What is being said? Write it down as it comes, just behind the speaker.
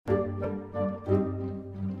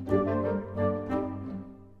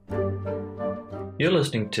You're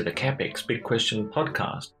listening to the CapEx Big Question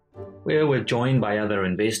podcast, where we're joined by other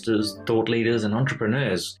investors, thought leaders, and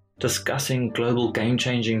entrepreneurs discussing global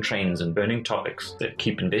game-changing trends and burning topics that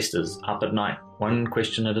keep investors up at night, one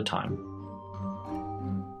question at a time.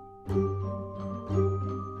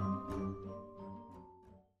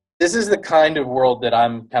 This is the kind of world that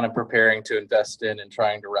I'm kind of preparing to invest in and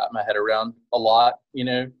trying to wrap my head around a lot.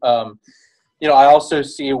 I also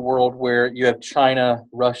see a world where you have China,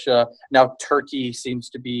 Russia, now Turkey seems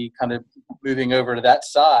to be kind of moving over to that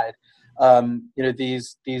side.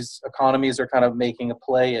 These economies are kind of making a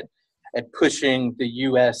play at pushing the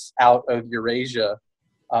U.S. out of Eurasia,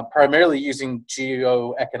 primarily using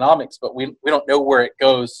geoeconomics, but we don't know where it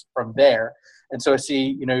goes from there. And so I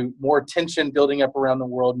see, more tension building up around the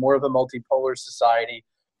world, more of a multipolar society,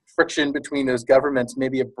 friction between those governments,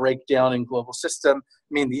 maybe a breakdown in global system.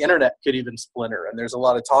 I mean, the internet could even splinter, and there's a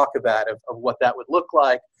lot of talk about of what that would look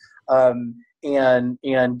like.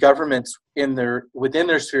 And governments within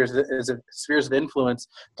their spheres of influence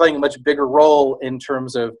playing a much bigger role in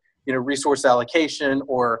terms of resource allocation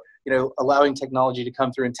or allowing technology to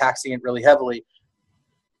come through and taxing it really heavily.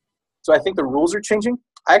 So I think the rules are changing.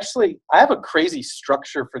 I have a crazy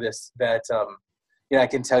structure for this that I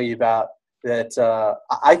can tell you about that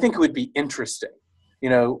I think would be interesting.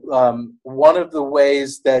 One of the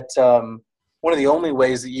only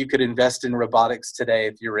ways that you could invest in robotics today,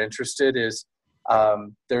 if you're interested, is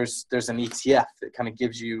there's an ETF that kind of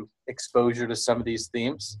gives you exposure to some of these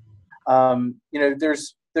themes.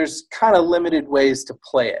 There's kind of limited ways to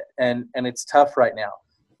play it, and it's tough right now.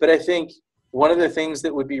 But I think one of the things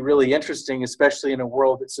that would be really interesting, especially in a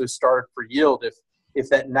world that's so starved for yield, if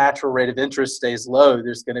that natural rate of interest stays low,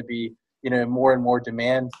 there's going to be more and more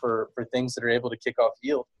demand for things that are able to kick off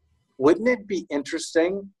yield. Wouldn't it be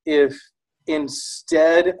interesting if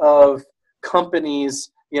instead of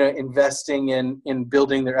companies, investing in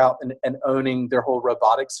building their out and owning their whole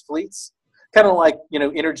robotics fleets, kind of like,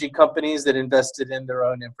 energy companies that invested in their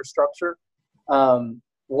own infrastructure,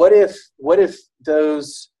 what if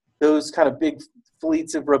those kind of big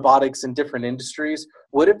fleets of robotics in different industries,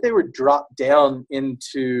 what if they were dropped down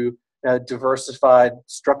into diversified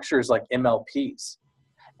structures like MLPs,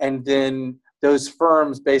 and then those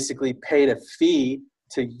firms basically paid a fee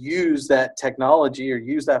to use that technology or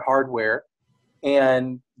use that hardware,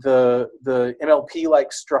 and the MLP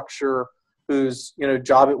like structure whose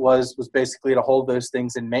job it was basically to hold those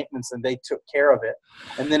things in maintenance, and they took care of it,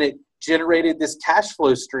 and then it generated this cash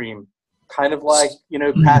flow stream, kind of like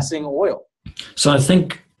passing oil. So I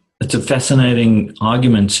think it's a fascinating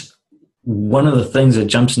argument. One of the things that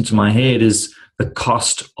jumps into my head is the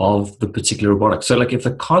cost of the particular robotics. So like if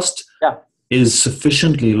the cost is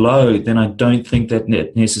sufficiently low, then I don't think that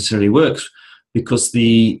necessarily works, because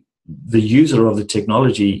the user of the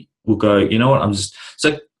technology will go,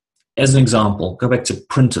 so as an example, go back to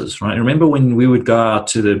printers, right? Remember when we would go out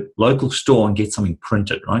to the local store and get something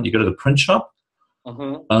printed, right? You go to the print shop,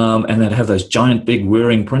 and they'd have those giant big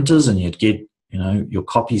whirring printers, and you'd get, your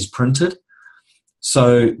copies printed.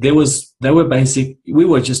 So we were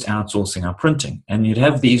just outsourcing our printing, and you'd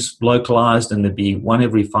have these localized, and there'd be one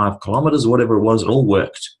every 5 kilometers or whatever it was. It all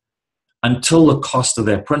worked until the cost of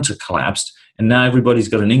their printer collapsed, and now everybody's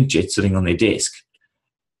got an inkjet sitting on their desk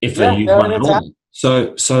if they use one at all.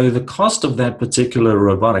 So the cost of that particular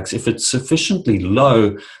robotics, if it's sufficiently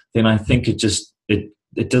low, then I think it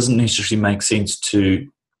doesn't necessarily make sense to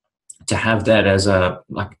have that as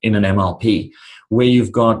in an MLP where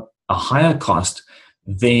you've got a higher cost.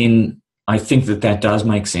 Then I think that does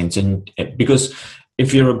make sense, and because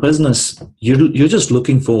if you're a business, you're just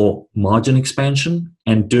looking for margin expansion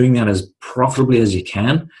and doing that as profitably as you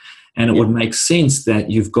can, and it would make sense that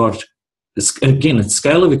you've got it's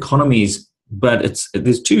scale of economies. But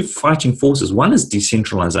there's two fighting forces. One is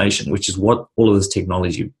decentralization, which is what all of this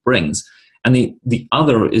technology brings. And the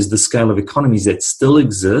other is the scale of economies that still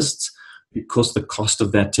exists because the cost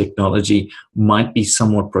of that technology might be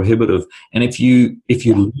somewhat prohibitive. And if you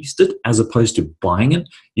leased it as opposed to buying it,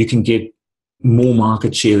 you can get more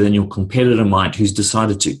market share than your competitor might, who's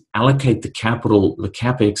decided to allocate the capital, the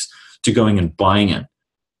CapEx, to going and buying it.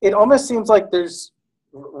 It almost seems like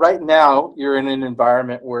right now you're in an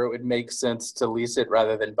environment where it would make sense to lease it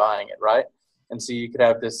rather than buying it, right? And so you could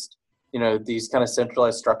have this, these kind of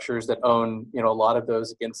centralized structures that own, a lot of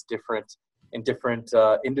those against different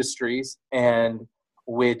industries, and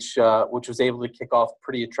which was able to kick off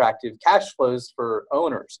pretty attractive cash flows for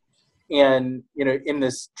owners. And in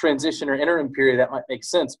this transition or interim period, that might make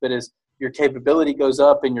sense. But as your capability goes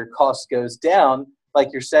up and your cost goes down, like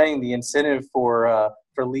you're saying, the incentive for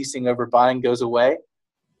leasing over buying goes away.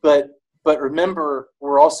 But But remember,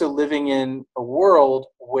 we're also living in a world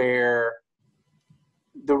where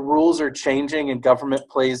the rules are changing and government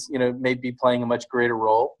plays, may be playing a much greater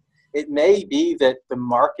role. It may be that the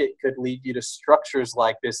market could lead you to structures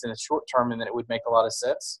like this in the short term, and then it would make a lot of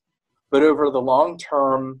sense. But over the long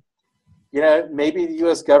term, maybe the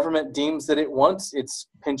U.S. government deems that it wants its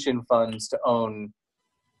pension funds to own,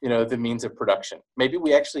 the means of production. Maybe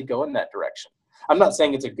we actually go in that direction. I'm not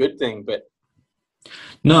saying it's a good thing, but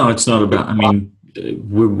no, it's not about. I mean,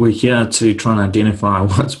 we're here to try and identify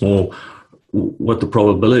what the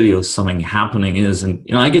probability of something happening is, and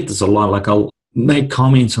I get this a lot. Like, I'll make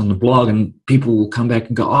comments on the blog, and people will come back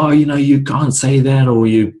and go, "Oh, you can't say that," or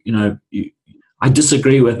I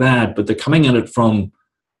disagree with that, but they're coming at it from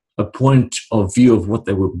a point of view of what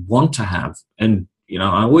they would want to have. And,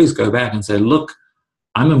 I always go back and say, look,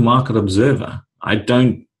 I'm a market observer.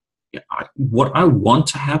 What I want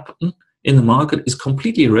to happen in the market is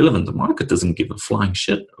completely irrelevant. The market doesn't give a flying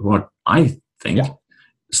shit what I think. Yeah.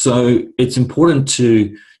 So it's important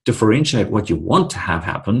to differentiate what you want to have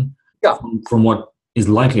happen from what is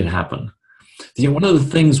likely to happen. One of the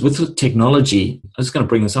things with technology, I was going to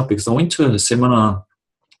bring this up because I went to a seminar.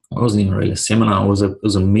 It wasn't even really a seminar. It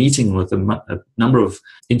was a meeting with a number of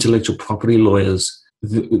intellectual property lawyers.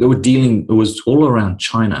 They were dealing. It was all around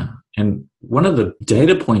China, and one of the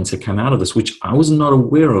data points that came out of this, which I was not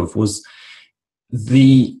aware of, was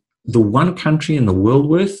the one country in the world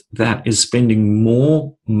worth that is spending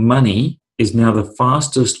more money is now the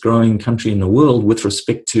fastest growing country in the world with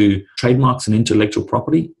respect to trademarks and intellectual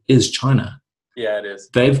property is China. Yeah, it is.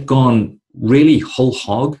 They've gone really whole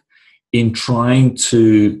hog in trying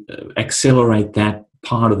to accelerate that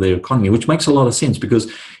part of their economy, which makes a lot of sense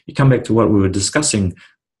because you come back to what we were discussing.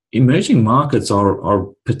 Emerging markets are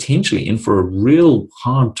potentially in for a real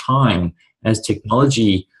hard time as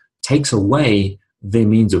technology takes away their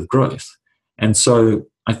means of growth. And so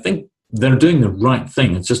I think they're doing the right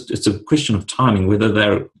thing. It's a question of timing, whether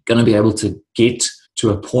they're going to be able to get to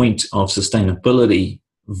a point of sustainability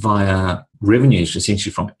via revenues,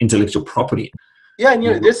 essentially from intellectual property. Yeah,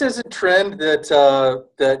 and this is a trend that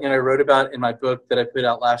I wrote about in my book that I put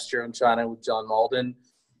out last year on China with John Malden.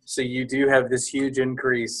 So you do have this huge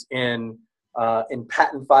increase in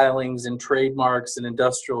patent filings and trademarks and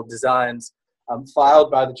industrial designs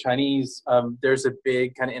filed by the Chinese. There's a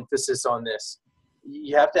big kind of emphasis on this.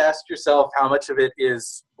 You have to ask yourself how much of it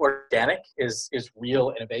is organic, is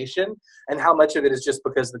real innovation, and how much of it is just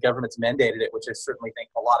because the government's mandated it, which I certainly think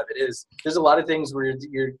a lot of it is. There's a lot of things where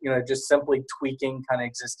you're just simply tweaking kind of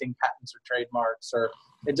existing patents or trademarks or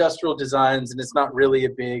industrial designs, and it's not really a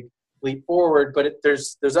big leap forward. But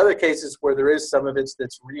there's other cases where there is some of it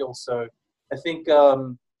that's real. So I think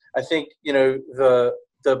the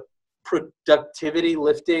productivity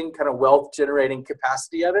lifting kind of wealth generating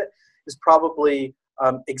capacity of it is probably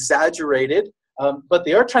exaggerated, but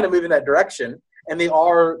they are trying to move in that direction, and they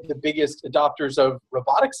are the biggest adopters of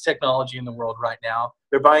robotics technology in the world right now.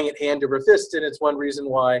 They're buying it hand over fist, and it's one reason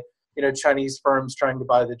why Chinese firms trying to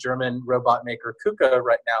buy the German robot maker KUKA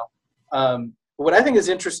right now. What I think is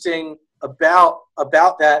interesting about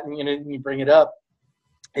that, and you bring it up,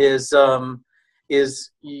 is if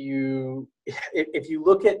you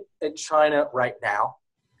look at China right now,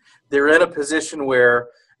 they're in a position where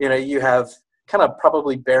you have kind of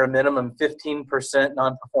probably bare minimum 15%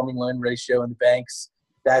 non-performing loan ratio in the banks.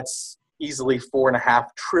 That's easily $4.5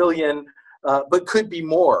 trillion, but could be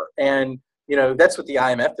more. And that's what the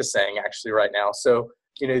IMF is saying actually right now. So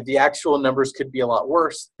the actual numbers could be a lot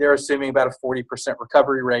worse. They're assuming about a 40%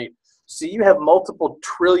 recovery rate. So you have multiple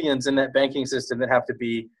trillions in that banking system that have to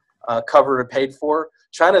be covered or paid for.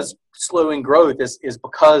 China's slowing growth is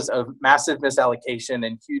because of massive misallocation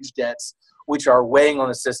and huge debts, which are weighing on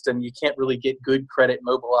the system. You can't really get good credit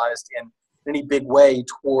mobilized in any big way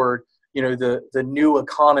toward, the new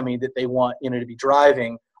economy that they want, to be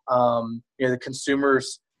driving. The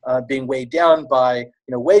consumers being weighed down by,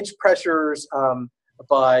 wage pressures,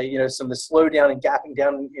 by, some of the slowdown and gapping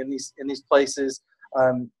down in these places.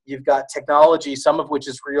 You've got technology, some of which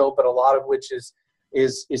is real, but a lot of which is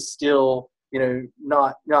still,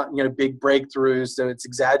 not big breakthroughs. So it's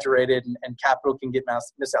exaggerated and capital can get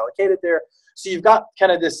misallocated there. So you've got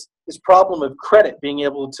kind of this problem of credit being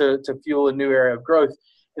able to fuel a new area of growth.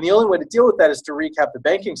 And the only way to deal with that is to recap the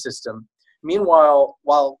banking system. Meanwhile,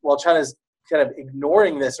 while China's kind of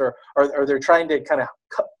ignoring this or they're trying to kind of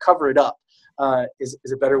cover it up, is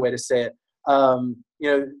a better way to say it.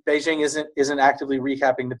 Beijing isn't actively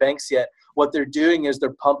recapping the banks yet. What they're doing is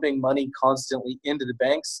they're pumping money constantly into the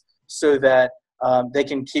banks so that they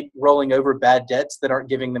can keep rolling over bad debts that aren't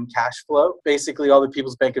giving them cash flow. Basically, all the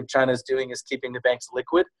People's Bank of China is doing is keeping the banks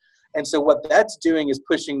liquid. And so what that's doing is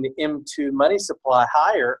pushing the M2 money supply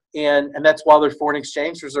higher, and that's while their foreign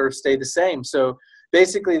exchange reserves stay the same. So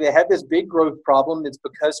basically they have this big growth problem. It's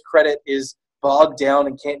because credit is bogged down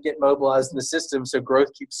and can't get mobilized in the system, so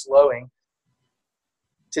growth keeps slowing.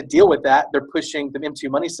 To deal with that, they're pushing the M2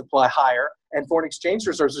 money supply higher, and foreign exchange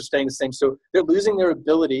reserves are staying the same. So they're losing their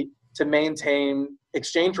ability to maintain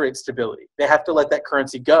exchange rate stability. They have to let that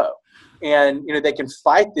currency go. And they can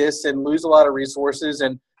fight this and lose a lot of resources,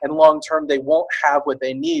 and long term they won't have what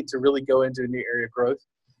they need to really go into a new area of growth.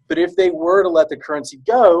 But if they were to let the currency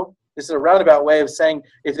go, this is a roundabout way of saying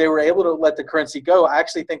if they were able to let the currency go, I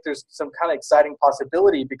actually think there's some kind of exciting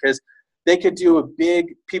possibility, because they could do a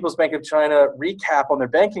big People's Bank of China recap on their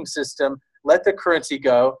banking system, let the currency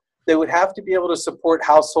go. They would have to be able to support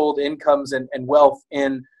household incomes and wealth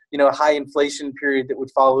in a high inflation period that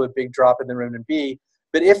would follow a big drop in the renminbi.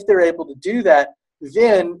 But if they're able to do that,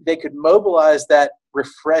 then they could mobilize that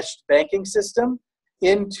refreshed banking system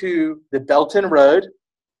into the Belt and Road,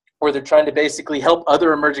 where they're trying to basically help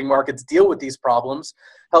other emerging markets deal with these problems,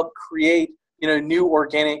 help create new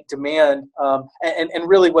organic demand, and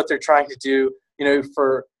really what they're trying to do,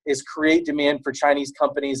 is create demand for Chinese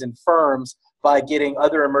companies and firms by getting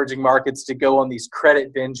other emerging markets to go on these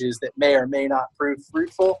credit binges that may or may not prove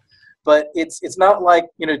fruitful. But it's not like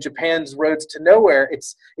Japan's roads to nowhere.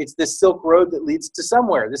 It's this Silk Road that leads to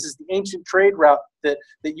somewhere. This is the ancient trade route that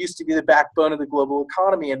used to be the backbone of the global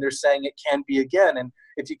economy, and they're saying it can be again. And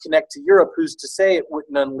if you connect to Europe, who's to say it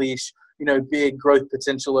wouldn't unleash big growth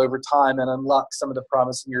potential over time and unlock some of the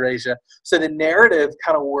promise in Eurasia? So the narrative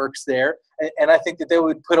kind of works there, and I think that they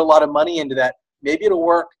would put a lot of money into that. Maybe it'll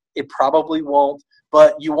work. It probably won't,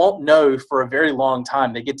 but you won't know for a very long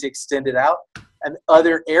time. They get to extend it out. And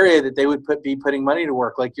other area that they would be putting money to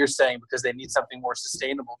work, like you're saying, because they need something more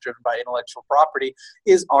sustainable driven by intellectual property,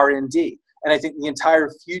 is R&D. And I think the entire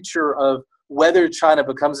future of whether China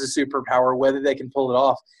becomes a superpower, whether they can pull it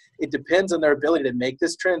off, it depends on their ability to make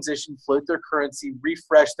this transition, float their currency,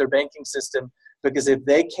 refresh their banking system. Because if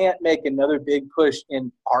they can't make another big push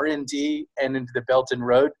in R&D and into the Belt and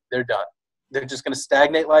Road, they're done. They're just going to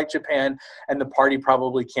stagnate like Japan, and the party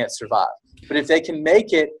probably can't survive. But if they can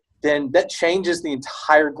make it, then that changes the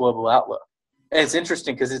entire global outlook. And it's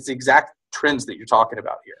interesting because it's the exact trends that you're talking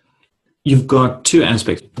about here. You've got two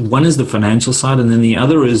aspects. One is the financial side, and then the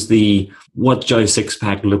other is what Joe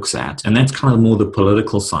Sixpack looks at. And that's kind of more the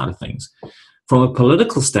political side of things. From a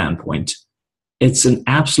political standpoint, it's an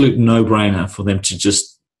absolute no-brainer for them to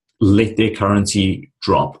just let their currency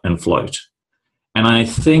drop and float. And I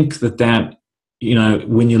think that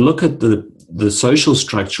when you look at the social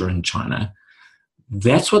structure in China,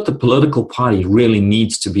 that's what the political party really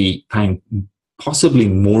needs to be paying possibly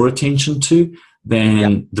more attention to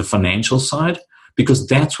than the financial side, because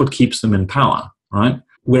that's what keeps them in power, right?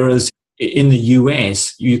 Whereas in the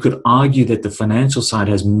US, you could argue that the financial side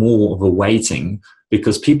has more of a weighting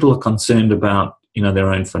because people are concerned about,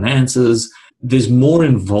 their own finances. There's more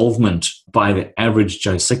involvement by the average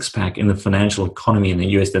Joe Sixpack in the financial economy in the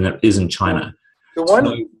US than there is in China.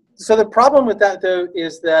 So the problem with that, though,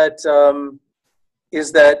 is that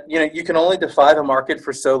you can only defy the market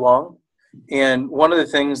for so long. And one of the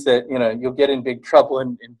things that you'll get in big trouble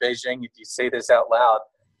in Beijing if you say this out loud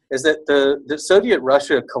is that the Soviet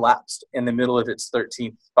Russia collapsed in the middle of its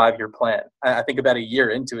 13th five-year plan. I think about a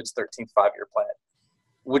year into its 13th five-year plan,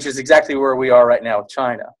 which is exactly where we are right now with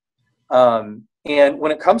China. And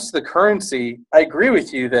when it comes to the currency, I agree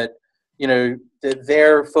with you that that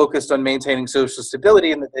they're focused on maintaining social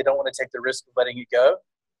stability and that they don't want to take the risk of letting it go.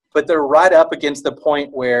 But they're right up against the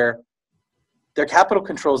point where their capital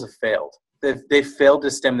controls have failed. They've failed to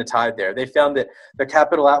stem the tide there. They found that their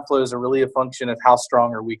capital outflows are really a function of how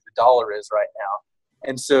strong or weak the dollar is right now.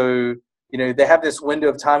 And so, they have this window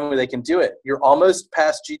of time where they can do it. You're almost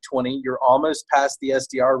past G20. You're almost past the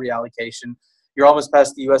SDR reallocation. You're almost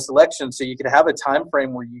past the U.S. election. So you could have a time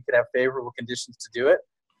frame where you could have favorable conditions to do it.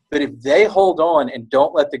 But if they hold on and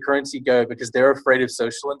don't let the currency go because they're afraid of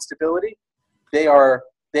social instability, they are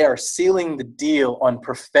sealing the deal on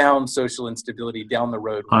profound social instability down the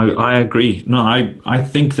road. I agree. No, I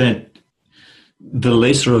think that the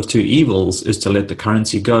lesser of two evils is to let the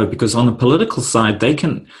currency go, because on the political side, they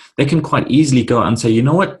can quite easily go out and say, you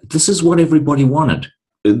know what, this is what everybody wanted.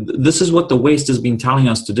 This is what the West has been telling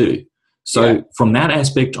us to do. So from that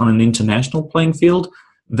aspect, on an international playing field,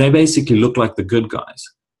 they basically look like the good guys.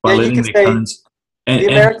 By letting their currency. The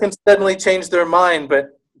Americans suddenly changed their mind,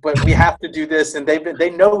 but we have to do this, and they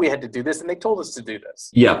know we had to do this, and they told us to do this.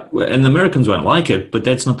 Yeah, and the Americans won't like it, but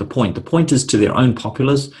that's not the point. The point is to their own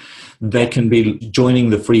populace, they can be joining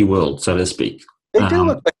the free world, so to speak. They do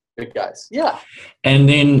look like good guys, yeah. And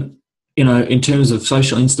then in terms of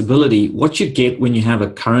social instability, what you get when you have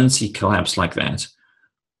a currency collapse like that,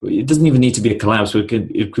 it doesn't even need to be a collapse, but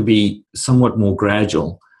it could be somewhat more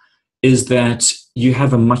gradual, is that you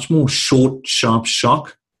have a much more short, sharp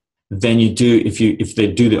shock than you do if they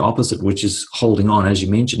do the opposite, which is holding on, as you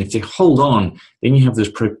mentioned. If they hold on, then you have this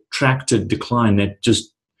protracted decline that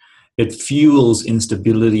it fuels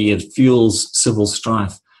instability, it fuels civil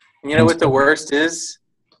strife. You know what the worst is?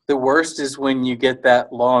 The worst is when you get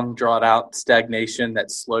that long, drawn out stagnation, that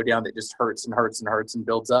slowdown that just hurts and hurts and hurts and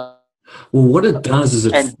builds up. Well, what it does is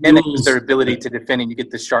and fuels their ability to defend, and you get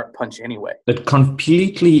the sharp punch anyway. It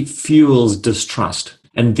completely fuels distrust.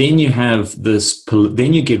 And then you have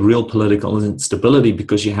then you get real political instability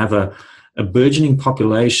because you have a burgeoning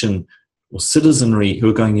population or citizenry who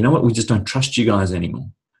are going, you know what, we just don't trust you guys anymore.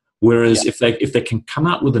 Whereas if they can come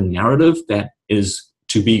out with a narrative that is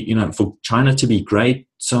to be, for China to be great,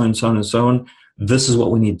 so and so and so on, this is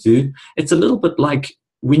what we need to do. It's a little bit like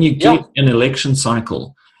when you get an election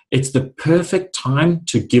cycle, it's the perfect time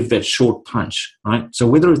to give that short punch, right? So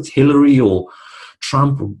whether it's Hillary or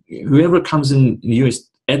Trump, or whoever comes in the US,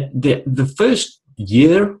 at the first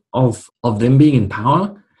year of them being in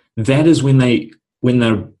power, that is when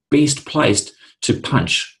they're best placed to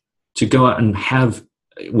punch, to go out and have,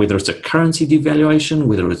 whether it's a currency devaluation,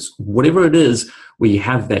 whether it's whatever it is, where you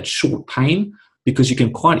have that short pain, because you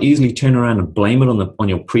can quite easily turn around and blame it on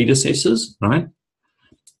your predecessors, right?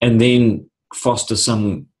 And then foster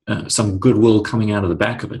some goodwill coming out of the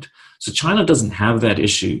back of it. So China doesn't have that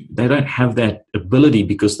issue. They don't have that ability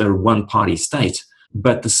because they're a one-party state.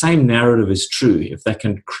 But the same narrative is true. If they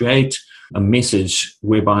can create a message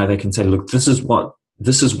whereby they can say, look, this is what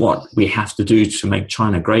we have to do to make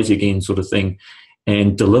China great again, sort of thing,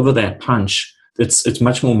 and deliver that punch, it's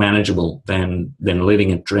much more manageable than letting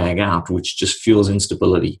it drag out, which just fuels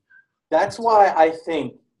instability. That's why I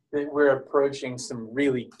think that we're approaching some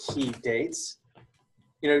really key dates.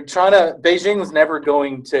 Beijing was never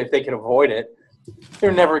going to, if they could avoid it,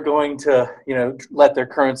 they're never going to, let their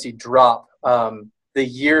currency drop the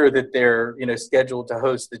year that they're, scheduled to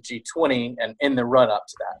host the G20 and in the run up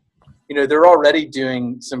to that. They're already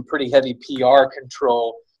doing some pretty heavy PR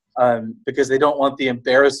control because they don't want the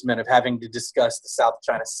embarrassment of having to discuss the South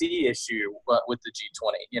China Sea issue with the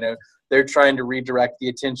G20. They're trying to redirect the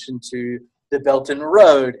attention to the Belt and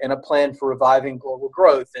Road and a plan for reviving global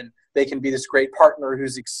growth, and they can be this great partner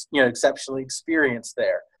who's exceptionally experienced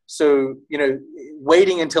there. So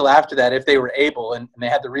waiting until after that, if they were able and they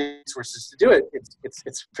had the resources to do it,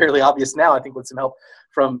 it's fairly obvious now, I think, with some help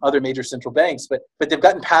from other major central banks, but they've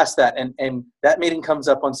gotten past that, and that meeting comes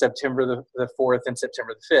up on September the 4th and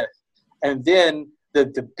September the 5th. And then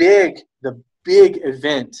the big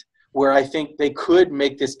event where I think they could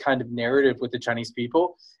make this kind of narrative with the Chinese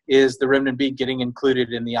people is the renminbi getting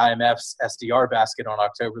included in the IMF's SDR basket on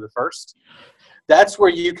October the 1st. That's where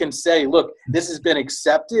you can say, look, this has been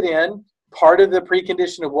accepted in. Part of the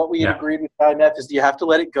precondition of what we had agreed with the IMF is you have to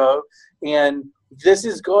let it go. And this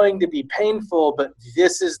is going to be painful, but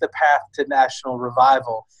this is the path to national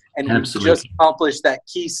revival. And we just accomplished that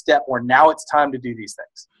key step where now it's time to do these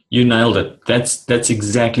things. You nailed it. That's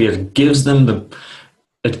exactly it. It gives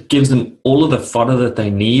them all of the fodder that they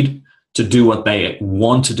need to do what they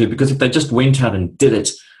want to do. Because if they just went out and did it,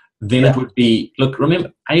 then it would be, look,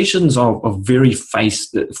 remember, Asians are very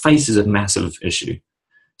face is a massive issue,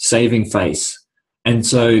 saving face. And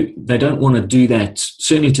so they don't want to do that,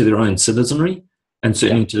 certainly to their own citizenry and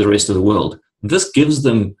certainly to the rest of the world. This gives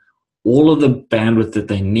them all of the bandwidth that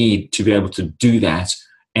they need to be able to do that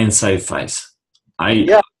and save face.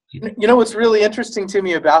 What's really interesting to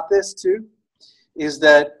me about this too is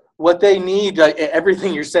that what they need,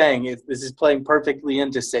 everything you're saying, this is playing perfectly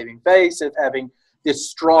into saving face, of having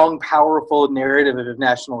this strong, powerful narrative of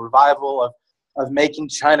national revival, of making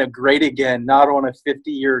China great again, not on a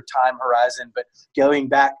 50-year time horizon, but going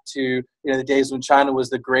back to the days when China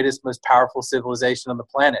was the greatest, most powerful civilization on the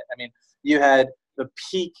planet. I mean, you had the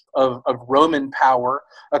peak of Roman power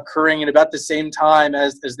occurring at about the same time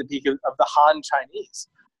as the peak of the Han Chinese,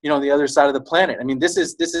 on the other side of the planet. I mean, this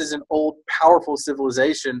is an old, powerful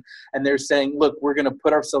civilization, and they're saying, look, we're going to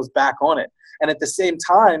put ourselves back on it. And at the same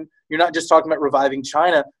time, you're not just talking about reviving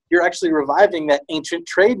China, you're actually reviving that ancient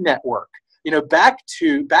trade network, back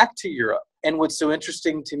to Europe. And what's so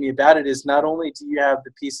interesting to me about it is not only do you have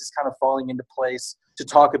the pieces kind of falling into place to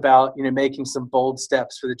talk about, making some bold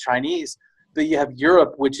steps for the Chinese, but you have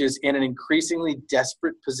Europe, which is in an increasingly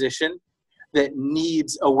desperate position that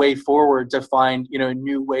needs a way forward to find, a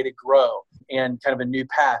new way to grow and kind of a new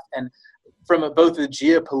path. And from both the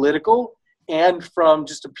geopolitical and from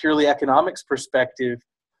just a purely economics perspective,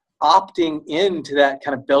 opting into that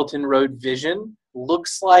kind of Belt and Road vision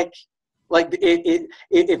looks like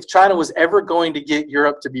if China was ever going to get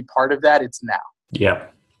Europe to be part of that, it's now. Yeah.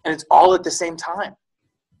 And it's all at the same time.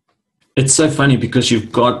 It's so funny because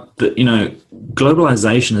you've got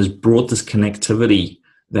globalization has brought this connectivity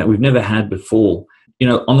that we've never had before.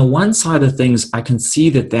 On the one side of things, I can see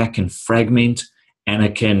that can fragment, and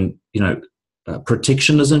it can,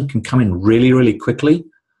 protectionism can come in really, really quickly.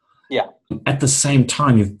 Yeah. At the same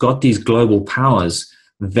time, you've got these global powers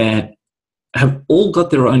that have all got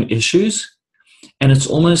their own issues, and it's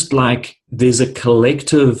almost like there's a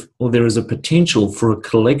collective, or there is a potential for a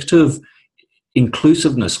collective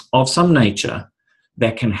inclusiveness of some nature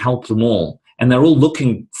that can help them all, and they're all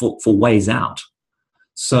looking for ways out.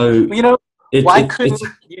 So why couldn't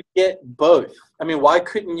you get both? I mean, why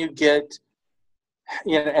couldn't you get,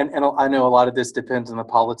 and I know a lot of this depends on the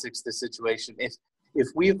politics of the situation. If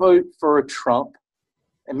we vote for Trump,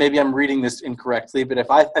 and maybe I'm reading this incorrectly, but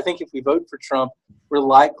I think if we vote for Trump, we're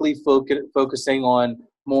likely focusing on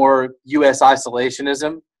more U.S.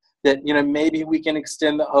 isolationism, that, maybe we can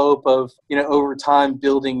extend the hope of, over time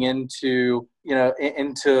building into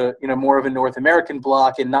more of a North American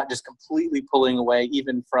bloc, and not just completely pulling away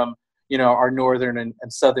even from, our northern and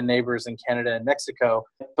southern neighbors in Canada and Mexico.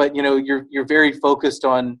 But, you're very focused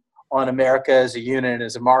on America as a unit,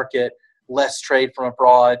 as a market, less trade from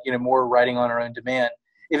abroad, more writing on our own demand.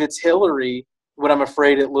 If it's Hillary, what I'm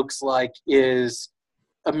afraid it looks like is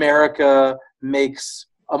America makes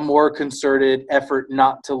a more concerted effort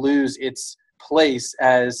not to lose its place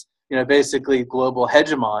as, basically global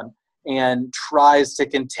hegemon, and tries to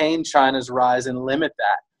contain China's rise and limit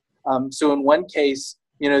that. So in one case,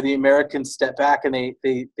 the Americans step back and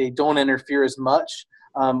they don't interfere as much.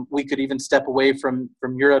 We could even step away from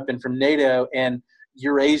Europe and from NATO, and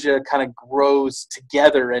Eurasia kind of grows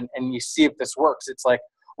together, and you see if this works. It's like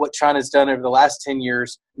what China's done over the last 10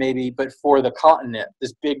 years, maybe, but for the continent,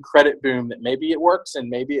 this big credit boom that maybe it works and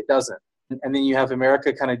maybe it doesn't. And then you have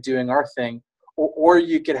America kind of doing our thing. Or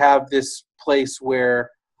you could have this place where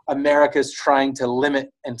America's trying to limit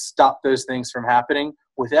and stop those things from happening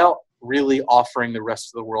without really offering the rest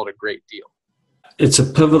of the world a great deal. It's a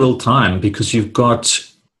pivotal time because you've got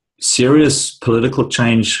serious political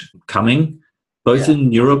change coming, both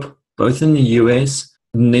in Europe, both in the US.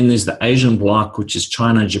 And then there's the Asian bloc, which is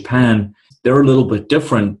China and Japan. They're a little bit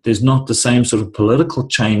different. There's not the same sort of political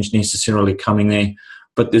change necessarily coming there,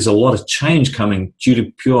 but there's a lot of change coming due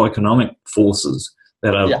to pure economic forces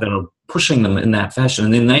that are pushing them in that fashion.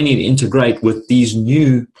 And then they need to integrate with these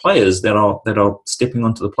new players that are stepping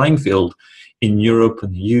onto the playing field in Europe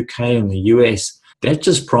and the UK and the US. That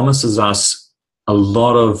just promises us a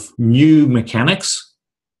lot of new mechanics.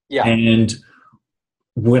 Yeah. And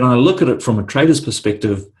when I look at it from a trader's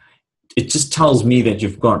perspective, it just tells me that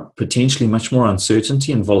you've got potentially much more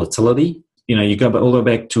uncertainty and volatility. You go all the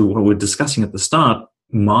way back to what we were discussing at the start,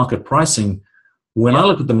 market pricing. When I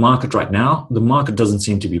look at the market right now, the market doesn't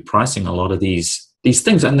seem to be pricing a lot of these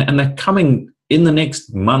things, and they're coming in the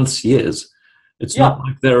next months, years. It's not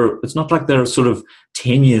like they're sort of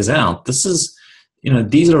 10 years out. This is,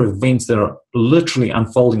 these are events that are literally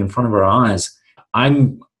unfolding in front of our eyes.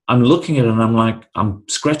 I'm looking at it and I'm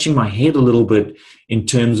scratching my head a little bit in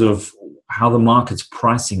terms of how the market's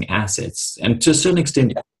pricing assets. And to a certain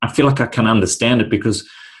extent, I feel like I can understand it because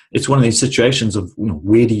it's one of these situations of,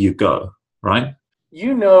 where do you go, right?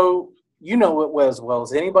 You know it as well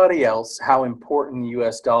as anybody else how important the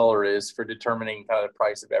U.S. dollar is for determining kind of the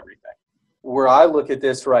price of everything. Where I look at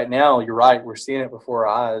this right now, you're right, we're seeing it before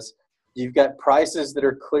our eyes. You've got prices that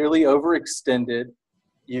are clearly overextended.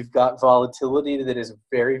 You've got volatility that is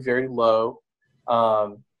very, very low.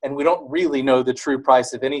 And we don't really know the true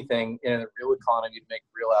price of anything in a real economy to make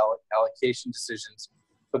real allocation decisions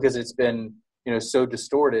because it's been, so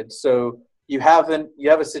distorted. So you have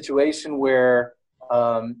a situation where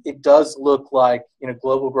it does look like,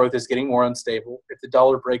 global growth is getting more unstable. If the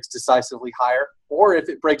dollar breaks decisively higher, or if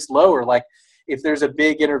it breaks lower, like if there's a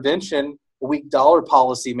big intervention, a weak dollar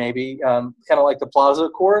policy, maybe kind of like the Plaza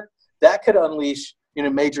Accord, that could unleash,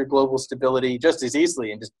 major global stability just as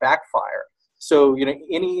easily and just backfire. So,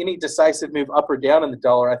 any decisive move up or down in the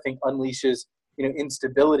dollar, I think unleashes,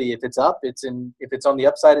 instability. If it's up, if it's on the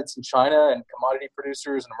upside, it's in China and commodity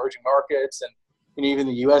producers and emerging markets, and even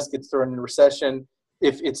the U.S. gets thrown into recession.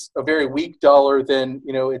 If it's a very weak dollar, then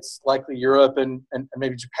it's likely Europe and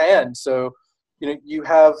maybe Japan. So, you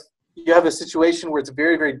have a situation where it's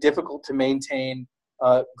very, very difficult to maintain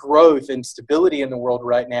growth and stability in the world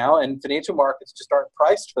right now, and financial markets just aren't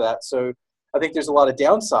priced for that. So, I think there's a lot of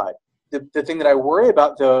downside. The thing that I worry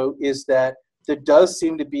about, though, is that there does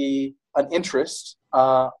seem to be an interest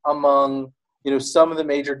among some of the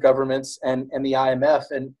major governments and the IMF.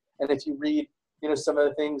 And if you read some of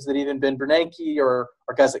the things that even Ben Bernanke or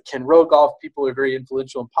guys like Ken Rogoff, people who are very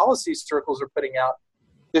influential in policy circles, are putting out,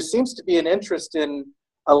 there seems to be an interest in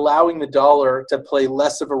allowing the dollar to play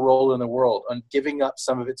less of a role in the world, on giving up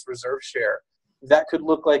some of its reserve share. That could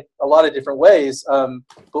look like a lot of different ways,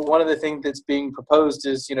 but one of the things that's being proposed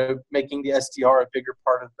is making the SDR a bigger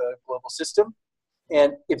part of the global system.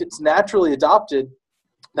 And if it's naturally adopted,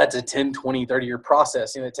 that's a 10, 20, 30-year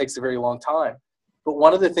process. It takes a very long time. But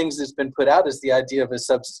one of the things that's been put out is the idea of a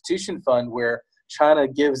substitution fund where China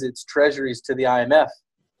gives its treasuries to the IMF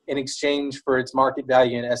in exchange for its market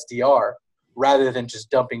value in SDR, rather than just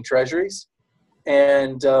dumping treasuries.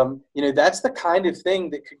 And, that's the kind of thing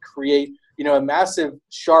that could create, a massive,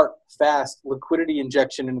 sharp, fast liquidity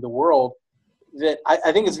injection into the world that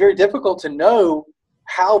I think it's very difficult to know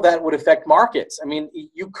how that would affect markets. I mean,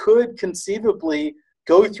 you could conceivably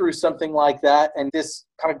go through something like that and this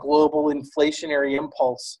kind of global inflationary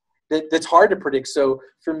impulse that's hard to predict. So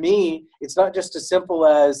for me, it's not just as simple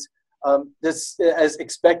as as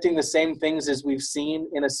expecting the same things as we've seen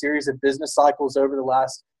in a series of business cycles over the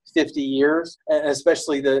last 50 years, and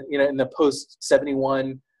especially in the post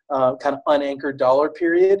 71 kind of unanchored dollar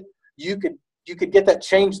period. You could get that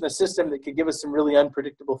change in the system that could give us some really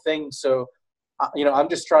unpredictable things. So, I'm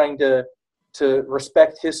just trying to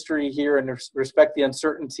respect history here and respect the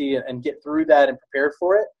uncertainty and get through that and prepare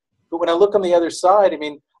for it. But when I look on the other side,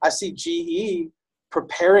 I see GE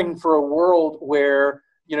preparing for a world where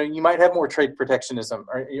you might have more trade protectionism,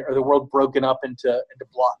 or the world broken up into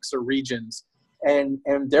blocks or regions, and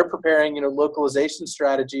they're preparing localization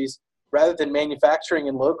strategies rather than manufacturing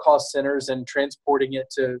in low cost centers and transporting it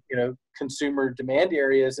to consumer demand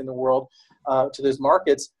areas in the world, to those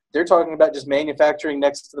markets. They're talking about just manufacturing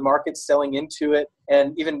next to the market, selling into it,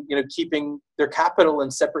 and even keeping their capital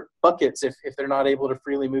in separate buckets if they're not able to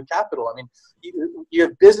freely move capital. You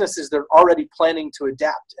have businesses that are already planning to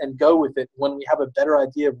adapt and go with it when we have a better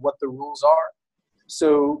idea of what the rules are.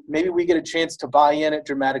 So maybe we get a chance to buy in at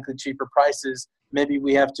dramatically cheaper prices. Maybe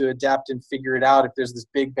we have to adapt and figure it out if there's this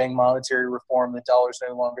big bang monetary reform, the dollar's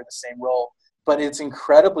no longer the same role. But it's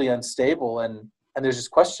incredibly unstable, and there's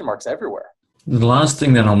just question marks everywhere. The last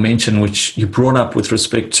thing that I'll mention, which you brought up with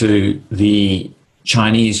respect to the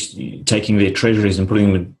Chinese taking their treasuries and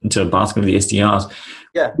putting them into a basket of the SDRs.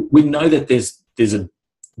 Yeah, we know that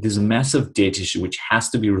there's a massive debt issue which has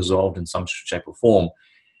to be resolved in some shape or form.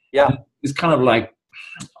 Yeah, and it's kind of like,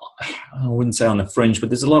 I wouldn't say on the fringe,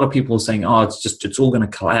 but there's a lot of people saying, it's all going to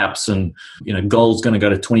collapse, and gold's going to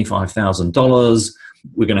go to $25,000.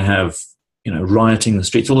 We're going to have rioting in the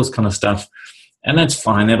streets, all this kind of stuff. And that's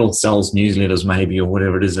fine. That all sells newsletters maybe, or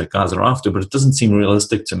whatever it is that guys are after, but it doesn't seem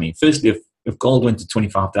realistic to me. Firstly, if gold went to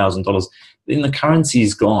 $25,000, then the currency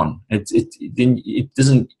is gone. Then it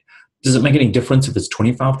doesn't. Does it make any difference if it's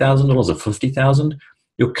 $25,000 or $50,000?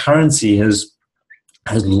 Your currency has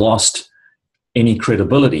lost any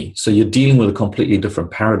credibility. So you're dealing with a completely different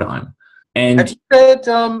paradigm. And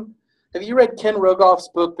have you read Ken Rogoff's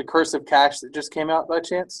book, The Curse of Cash, that just came out by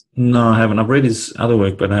chance? No, I haven't. I've read his other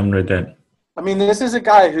work, but I haven't read that. This is a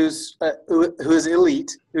guy who's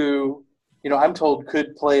elite, who, I'm told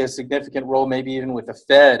could play a significant role, maybe even with the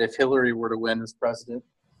Fed if Hillary were to win as president.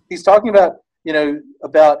 He's talking about,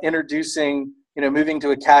 about introducing, moving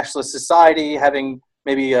to a cashless society, having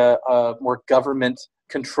maybe a more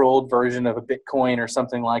government-controlled version of a Bitcoin or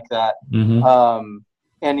something like that. Mm-hmm.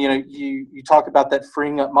 And you talk about that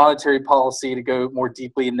freeing up monetary policy to go more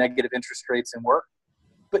deeply in negative interest rates and work.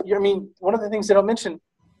 But one of the things that I'll mention,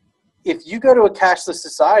 if you go to a cashless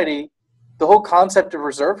society, the whole concept of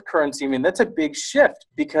reserve currency, that's a big shift,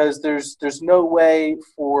 because there's no way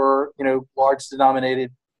for large denominated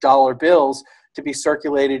dollar bills to be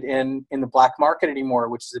circulated in the black market anymore,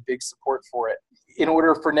 which is a big support for it. In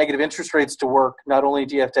order for negative interest rates to work, not only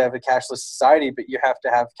do you have to have a cashless society, but you have to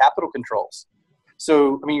have capital controls.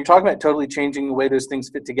 So, you're talking about totally changing the way those things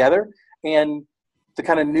fit together. And the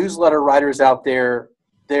kind of newsletter writers out there,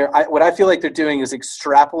 what I feel like they're doing is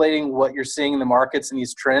extrapolating what you're seeing in the markets and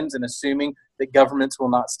these trends and assuming that governments will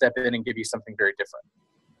not step in and give you something very different.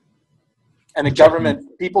 And the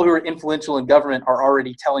government, people who are influential in government, are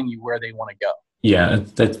already telling you where they want to go. Yeah,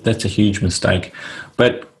 that's a huge mistake.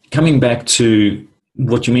 But coming back to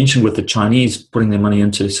what you mentioned with the Chinese putting their money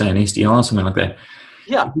into, say, an SDR or something like that.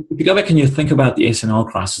 Yeah. If you go back and you think about the S&L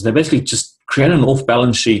crisis, they basically just created an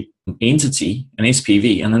off-balance sheet entity, an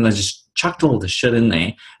SPV, and then they just chucked all the shit in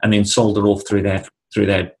there and then sold it off through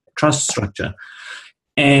that trust structure.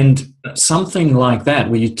 And something like that,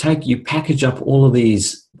 where you package up all of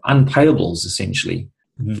these unpayables, essentially,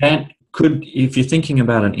 that if you're thinking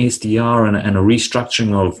about an SDR and a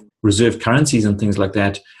restructuring of reserve currencies and things like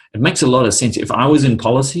that, it makes a lot of sense. If I was in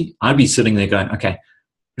policy, I'd be sitting there going, okay,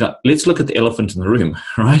 let's look at the elephant in the room,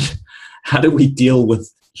 right? How do we deal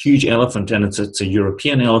with huge elephant? And it's a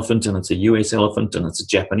European elephant, and it's a US elephant, and it's a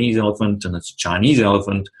Japanese elephant, and it's a Chinese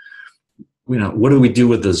elephant. What do we do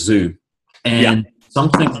with the zoo? And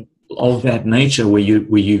something of that nature where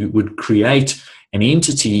you would create an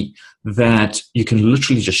entity that you can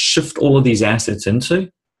literally just shift all of these assets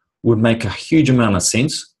into would make a huge amount of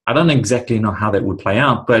sense. I don't exactly know how that would play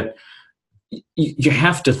out, but you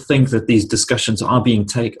have to think that these discussions are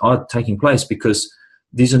taking place, because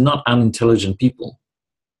these are not unintelligent people.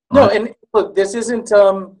 Right? No, and look, this isn't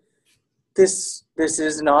this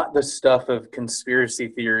is not the stuff of conspiracy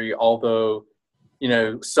theory, although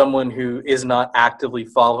someone who is not actively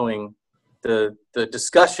following the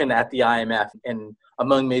discussion at the IMF and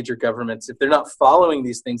among major governments, if they're not following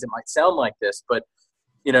these things, it might sound like this, but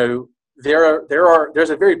there's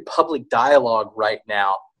a very public dialogue right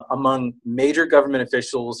now among major government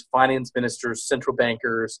officials, finance ministers, central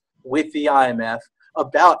bankers, with the IMF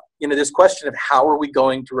about this question of how are we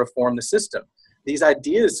going to reform the system. These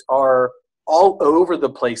ideas are all over the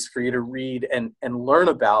place for you to read and learn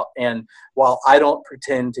about. And while I don't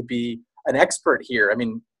pretend to be an expert here, I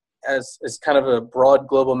mean, as kind of a broad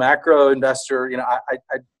global macro investor,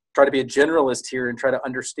 I try to be a generalist here and try to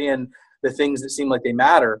understand the things that seem like they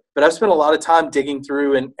matter. But I've spent a lot of time digging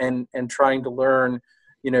through and trying to learn,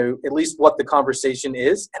 at least what the conversation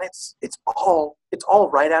is. And it's all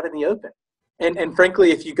right out in the open. And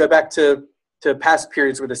frankly, if you go back to past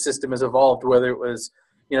periods where the system has evolved, whether it was,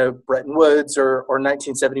 Bretton Woods or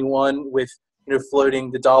 1971 with,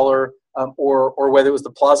 floating the dollar, or whether it was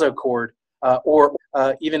the Plaza Accord, or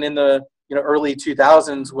even in the early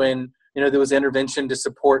 2000s when there was intervention to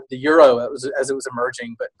support the euro as it was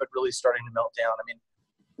emerging, but really starting to melt down. I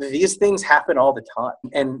mean, these things happen all the time,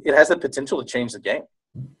 and it has the potential to change the game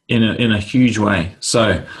in a huge way.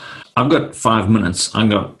 So, I've got 5 minutes. I've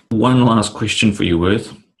got one last question for you,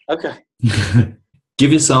 Worth. Okay.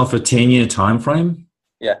 Give yourself a 10-year time frame.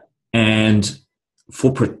 Yeah. And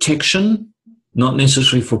for protection, not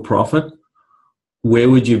necessarily for profit, where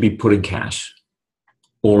would you be putting cash?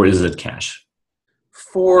 Or is it cash?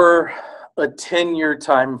 For a 10-year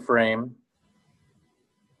time frame.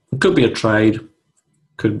 It could be a trade,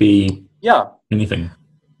 could be anything.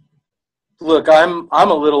 Look, I'm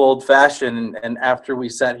a little old-fashioned, and after we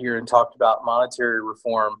sat here and talked about monetary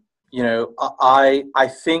reform, I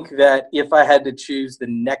think that if I had to choose the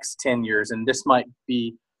next 10 years, and this might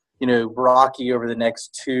be, rocky over the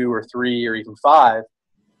next 2 or 3 or even 5,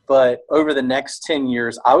 but over the next 10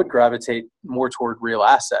 years, I would gravitate more toward real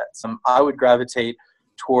assets. I would gravitate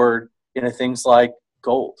toward things like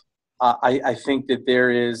gold. I think that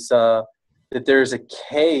there's a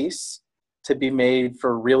case to be made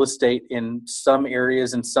for real estate in some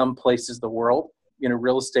areas in some places of the world.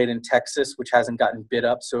 Real estate in Texas, which hasn't gotten bid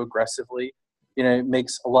up so aggressively, it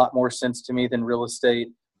makes a lot more sense to me than real estate,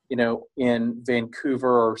 in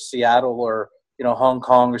Vancouver or Seattle or, Hong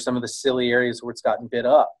Kong or some of the silly areas where it's gotten bid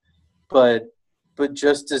up. But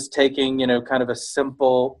just as taking, kind of a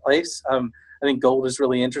simple place, I think gold is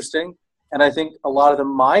really interesting. And I think a lot of the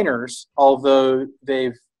miners, although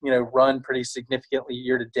they've, run pretty significantly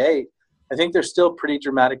year to date, I think they're still pretty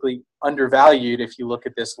dramatically undervalued if you look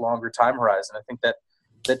at this longer time horizon. I think that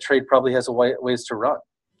trade probably has a ways to run.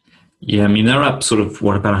 Yeah, I mean, they're up sort of,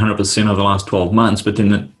 about 100% over the last 12 months. But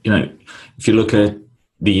then, if you look at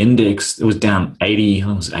the index, it was down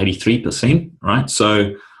 83%, right?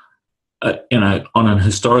 So, on an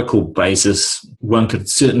historical basis, one could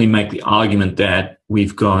certainly make the argument that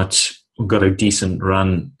we've got a decent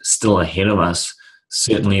run still ahead of us.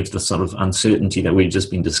 Certainly if the sort of uncertainty that we've just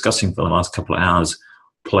been discussing for the last couple of hours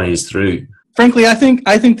plays through. Frankly, I think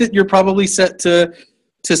that you're probably set to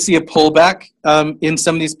see a pullback in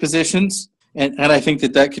some of these positions. And I think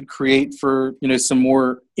that could create for, some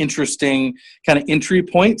more interesting kind of entry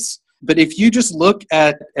points. But if you just look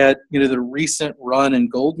at the recent run in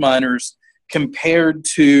gold miners compared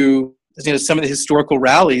to, some of the historical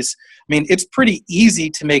rallies, I mean, it's pretty easy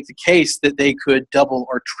to make the case that they could double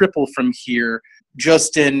or triple from here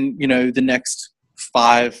just in, the next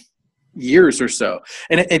 5 years or so.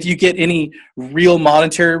 And if you get any real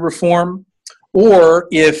monetary reform, or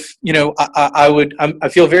if, I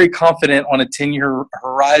feel very confident on a 10-year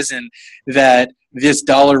horizon that this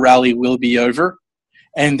dollar rally will be over,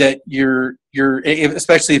 and that you're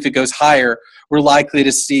especially if it goes higher, we're likely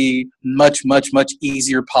to see much, much, much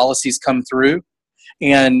easier policies come through.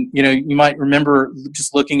 And, you might remember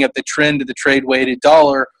just looking at the trend of the trade weighted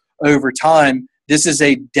dollar over time, this is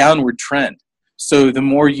a downward trend. So the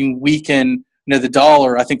more you weaken, the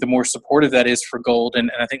dollar, I think the more supportive that is for gold, and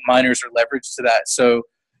I think miners are leveraged to that. So,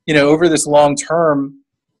 over this long term,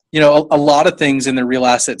 a lot of things in the real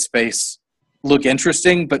asset space look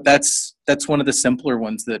interesting, but that's one of the simpler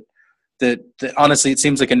ones that honestly it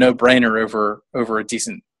seems like a no-brainer over a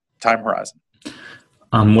decent time horizon.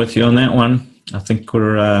 I'm with you on that one. I think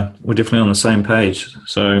we're definitely on the same page.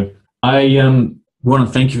 So I want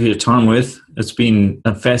to thank you for your time, Worth. It's been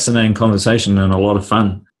a fascinating conversation and a lot of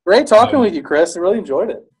fun. Great talking with you, Chris. I really enjoyed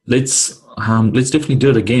it. Let's definitely do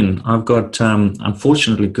it again. I've got,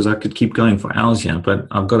 unfortunately, because I could keep going for hours here, but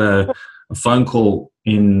I've got a phone call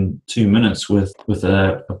in 2 minutes with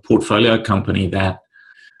a portfolio company that.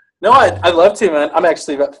 No, I'd love to, man. I'm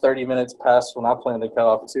actually about 30 minutes past when I plan to cut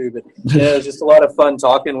off too, but it was just a lot of fun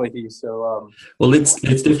talking with you. So, well, let's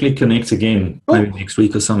definitely connect again, maybe next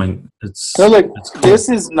week or something. This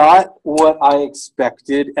is not what I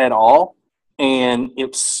expected at all. And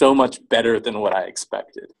it's so much better than what I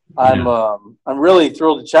expected. Yeah. I'm really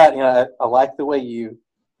thrilled to chat. I like the way you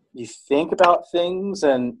think about things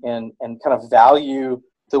and kind of value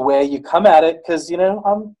the way you come at it, because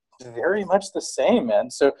I'm very much the same,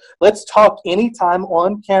 man. So let's talk anytime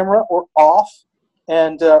on camera or off,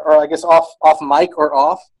 and or I guess off mic or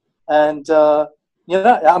off. And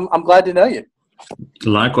I'm glad to know you.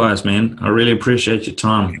 Likewise, man. I really appreciate your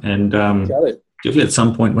time, and Got it. definitely at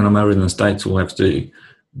some point when I'm over in the States, we'll have to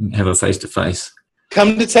have a face-to-face.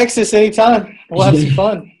 Come to Texas anytime. We'll have some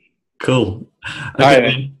fun. Cool. Okay, all right,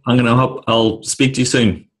 man. I'm going to hop. I'll speak to you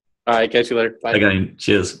soon. All right, catch you later. Bye. Again,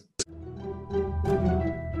 cheers.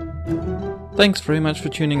 Thanks very much for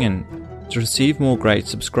tuning in. To receive more great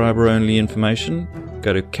subscriber-only information,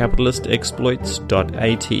 go to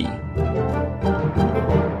capitalistexploits.at.